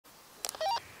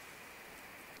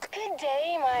Good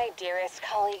day, my dearest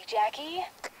colleague Jackie.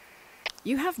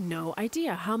 You have no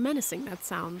idea how menacing that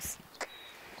sounds.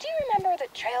 Do you remember the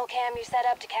trail cam you set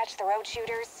up to catch the road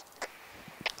shooters?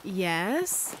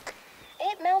 Yes?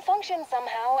 It malfunctioned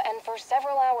somehow and for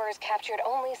several hours captured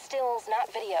only stills,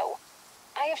 not video.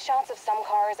 I have shots of some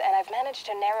cars and I've managed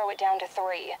to narrow it down to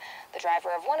 3. The driver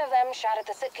of one of them shot at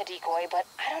the Sitka decoy, but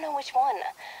I don't know which one.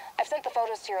 I've sent the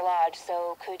photos to your lodge,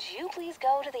 so could you please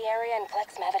go to the area and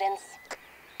collect some evidence?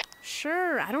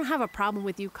 Sure, I don't have a problem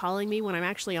with you calling me when I'm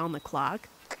actually on the clock.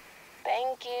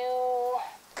 Thank you.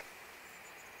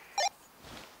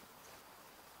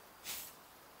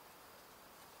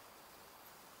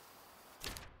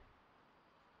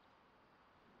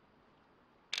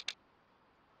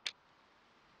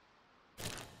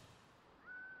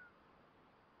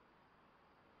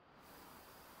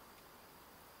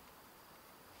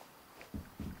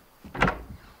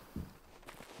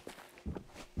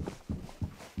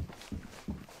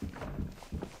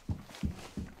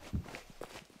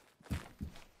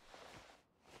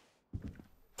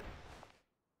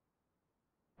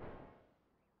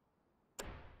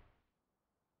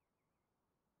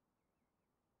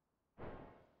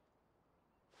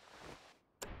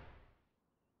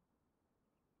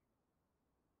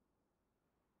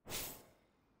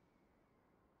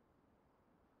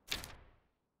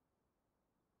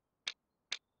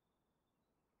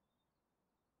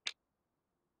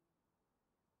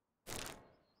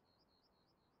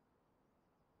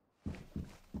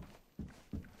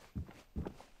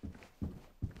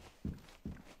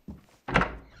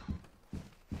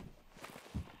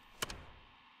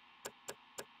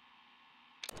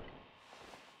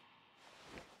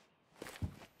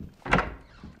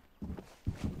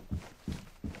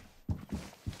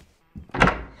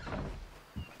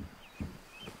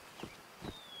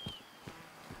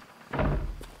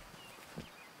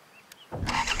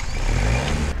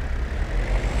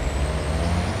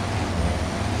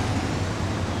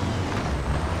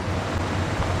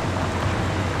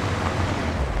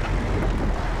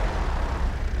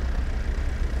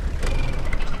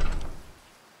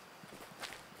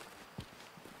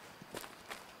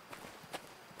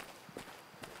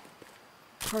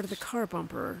 Part of the car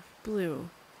bumper, blue.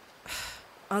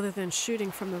 Other than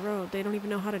shooting from the road, they don't even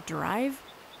know how to drive?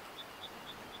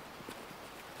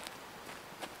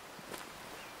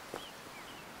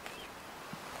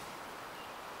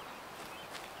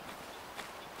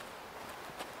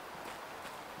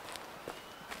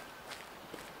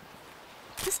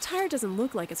 This tire doesn't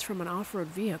look like it's from an off-road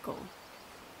vehicle.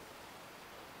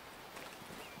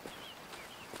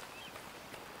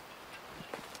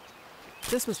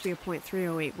 This must be a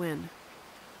 .308 win.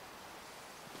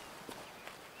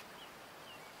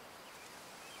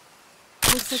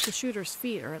 Looks like the shooter's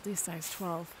feet are at least size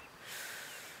 12.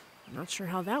 I'm not sure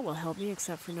how that will help me,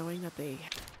 except for knowing that they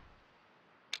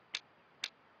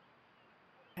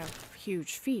have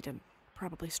huge feet and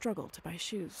probably struggle to buy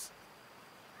shoes.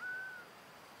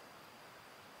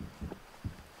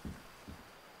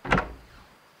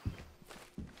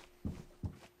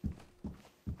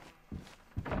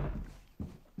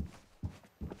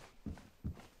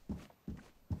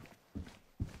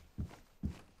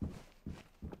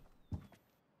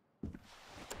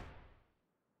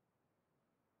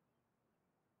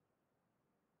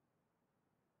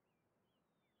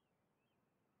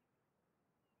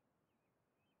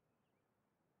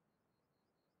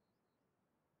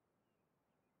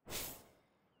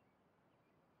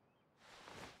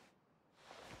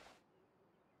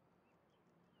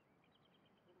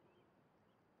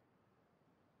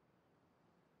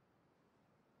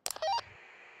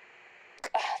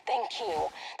 Thank you.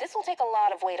 This will take a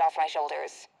lot of weight off my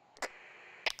shoulders.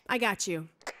 I got you.